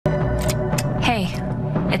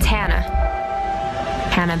It's Hannah.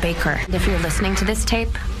 Hannah Baker. If you're listening to this tape,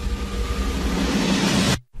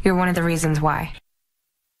 you're one of the reasons why.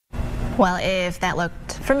 Well, if that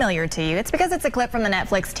looked familiar to you, it's because it's a clip from the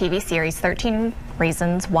Netflix TV series 13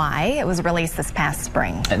 Reasons Why. It was released this past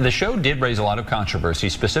spring. And the show did raise a lot of controversy,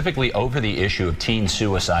 specifically over the issue of teen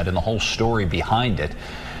suicide and the whole story behind it.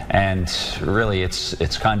 And really,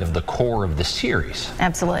 it's kind of the core of the series.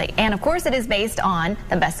 Absolutely. And of course, it is based on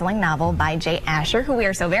the best-selling novel by Jay Asher, who we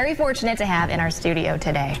are so very fortunate to have in our studio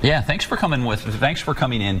today. Yeah, thanks for coming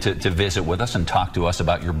in to visit with us and talk to us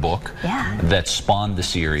about your book that spawned the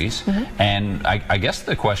series. And I guess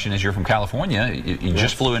the question is, you're from California. You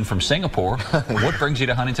just flew in from Singapore. What brings you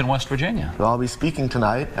to Huntington, West Virginia? Well, I'll be speaking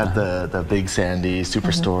tonight at the Big Sandy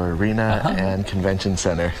Superstore Arena and Convention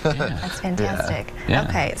Center. That's fantastic.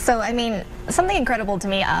 Okay. So, I mean, something incredible to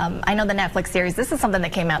me, I know the Netflix series, this is something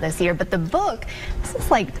that came out this year, but the book, this is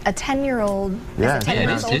like a 10-year-old, yeah, is it 10 it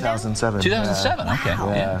years is old 2007. 2007, wow. Okay.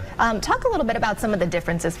 Yeah. Talk a little bit about some of the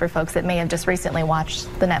differences for folks that may have just recently watched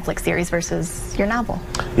the Netflix series versus your novel.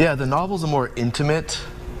 Yeah, the novel's a more intimate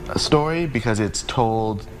story because it's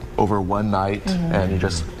told over one night and you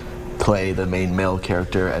just play the main male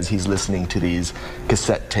character as he's listening to these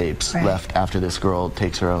cassette tapes left after this girl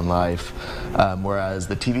takes her own life. Whereas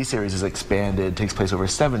the TV series is expanded, takes place over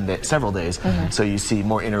several days, so you see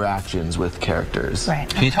more interactions with characters.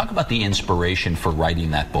 Can you talk about the inspiration for writing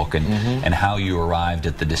that book and how you arrived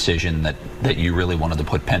at the decision that you really wanted to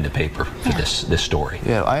put pen to paper for this story?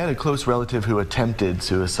 Yeah, I had a close relative who attempted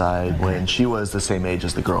suicide when she was the same age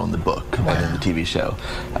as the girl in the book and in the TV show.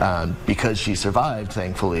 Because she survived,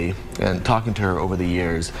 thankfully, and talking to her over the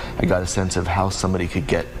years, I got a sense of how somebody could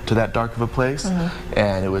get to that dark of a place.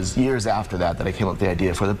 And it was years after that I came up with the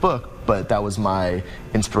idea for the book, but that was my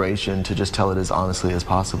inspiration to just tell it as honestly as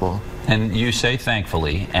possible. And you say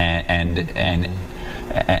thankfully, and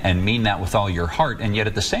mean that with all your heart, and yet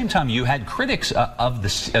at the same time you had critics of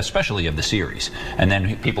especially of the series, and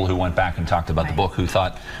then people who went back and talked about the book who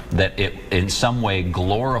thought that it in some way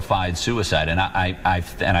glorified suicide. And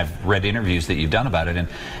I've read interviews that you've done about it, and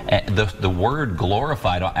the word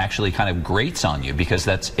glorified actually kind of grates on you because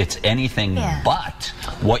it's anything but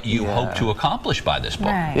what you hope to accomplish by this book.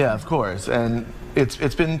 Yeah, of course. And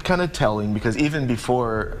it's been kind of telling because even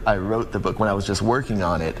before I wrote the book, when I was just working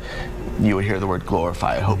on it, you would hear the word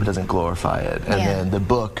glorify. I hope it doesn't glorify it. And then the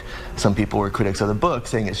book, some people were critics of the book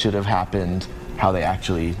saying it should have happened how they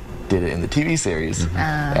actually did it in the TV series.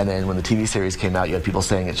 And then when the TV series came out, you had people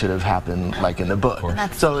saying it should have happened like in the book.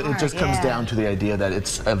 So it just comes down to the idea that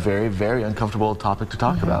it's a very, very uncomfortable topic to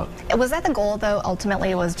talk about. Was that the goal, though,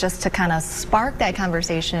 ultimately, was just to kind of spark that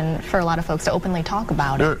conversation for a lot of folks to openly talk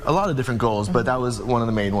about There are a lot of different goals, but that was one of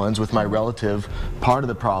the main ones. With my relative, part of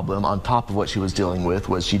the problem, on top of what she was dealing with,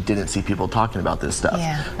 was she didn't see people talking about this stuff.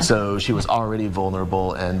 So she was already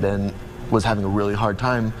vulnerable, and then was having a really hard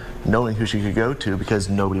time knowing who she could go to because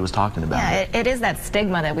nobody was talking about it. It is that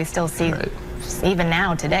stigma that we still see even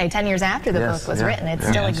now today, 10 years after the book was written. It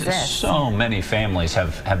still exists. So many families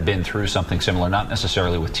have been through something similar, not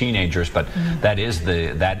necessarily with teenagers, but that is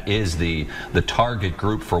the target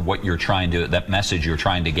group for what you're trying to, that message you're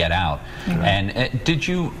trying to get out. And did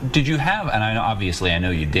you have, and I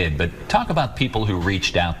know you did, but talk about people who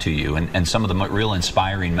reached out to you and some of the real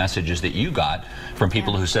inspiring messages that you got from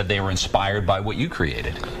people who said they were inspired by what you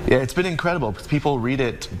created. Yeah, it's been incredible because people read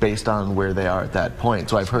it based on where they are at that point.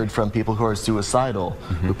 So I've heard from people who are suicidal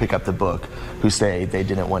who pick up the book who say they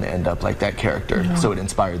didn't want to end up like that character, so it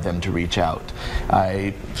inspired them to reach out.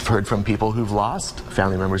 I've heard from people who've lost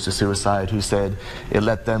family members to suicide who said it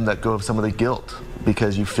let them let go of some of the guilt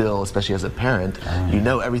because you feel, especially as a parent, you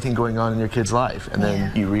know everything going on in your kid's life, and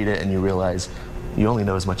then you read it and you realize you only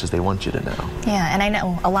know as much as they want you to know. Yeah, and I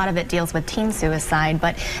know a lot of it deals with teen suicide,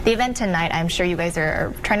 but the event tonight, I'm sure you guys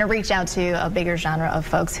are trying to reach out to a bigger genre of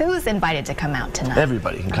folks. Who's invited to come out tonight?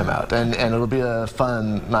 Everybody can come out, and it'll be a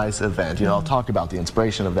fun, nice event. You know, I'll talk about the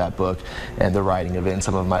inspiration of that book and the writing of it and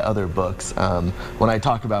some of my other books. When I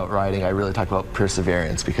talk about writing, I really talk about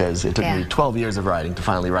perseverance because it took me 12 years of writing to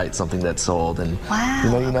finally write something that's sold, and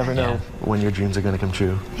you know, you never know when your dreams are going to come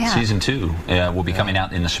true. Season 2 will be coming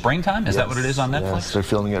out in the springtime. Is that what it is on Netflix? Yes, they're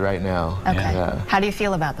filming it right now. How do you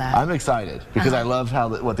feel about that? I'm excited because I love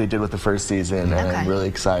what they did with the first season, and I'm really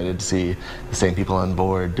excited to see the same people on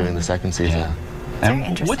board doing the second season.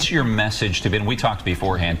 And what's your message to Ben? We talked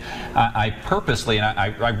beforehand. I purposely, and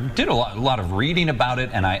I did a lot of reading about it,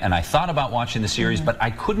 and I thought about watching the series, but I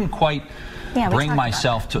couldn't quite bring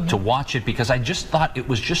myself to watch it because I just thought it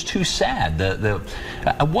was just too sad.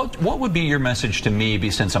 What would be your message to me,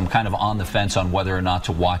 since I'm kind of on the fence on whether or not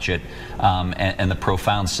to watch it, and the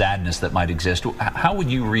profound sadness that might exist? How would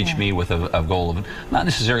you reach me with a goal of not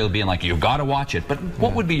necessarily being like, you've got to watch it, but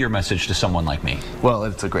what would be your message to someone like me? Well,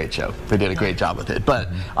 it's a great show. They did a great job with it. But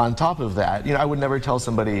on top of that, I would never tell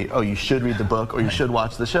somebody, oh, you should read the book or you should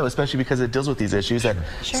watch the show, especially because it deals with these issues that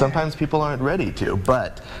sometimes people aren't ready to.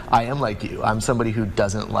 But I am like you. I'm somebody who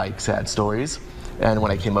doesn't like sad stories. And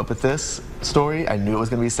when I came up with this story, I knew it was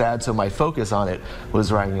going to be sad, so my focus on it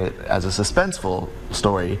was writing it as a suspenseful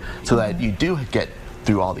story so that you do get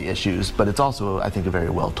through all the issues, but it's also, I think, a very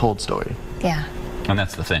well-told story. Yeah. And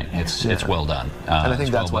that's the thing. It's well done. And I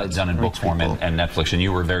think that's why it's done in book form and Netflix, and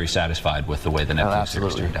you were very satisfied with the way the Netflix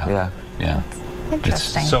series turned out. Yeah.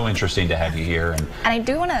 Interesting. It's so interesting to have you here. And I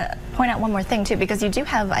do want to point out one more thing, too, because you do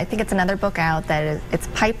have, I think it's another book out it's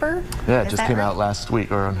Piper? Yeah, it just came out last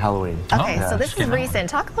week or on Halloween. Okay, so this is recent.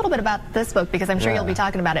 Talk a little bit about this book because I'm sure you'll be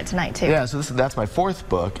talking about it tonight, too. Yeah, so that's my 4th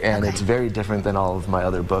book, and it's very different than all of my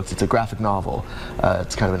other books. It's a graphic novel.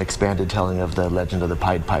 It's kind of an expanded telling of the legend of the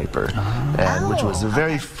Pied Piper, which was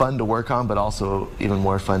very fun to work on, but also even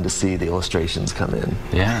more fun to see the illustrations come in.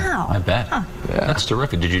 Yeah, I bet. Yeah. That's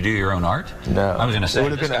terrific. Did you do your own art? No. I was going to say, it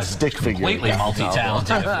would have been a stick figure. Completely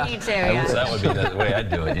multi-talented. Me too, yeah. That would be the way I'd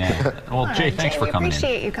do it, yeah. Well, Jay, thanks for coming in.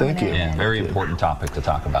 Appreciate you coming in. Thank you. Yeah, very important topic to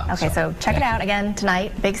talk about. Okay, so check it out again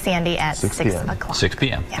tonight, Big Sandy at 6 o'clock. 6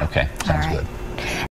 p.m. Okay, sounds good.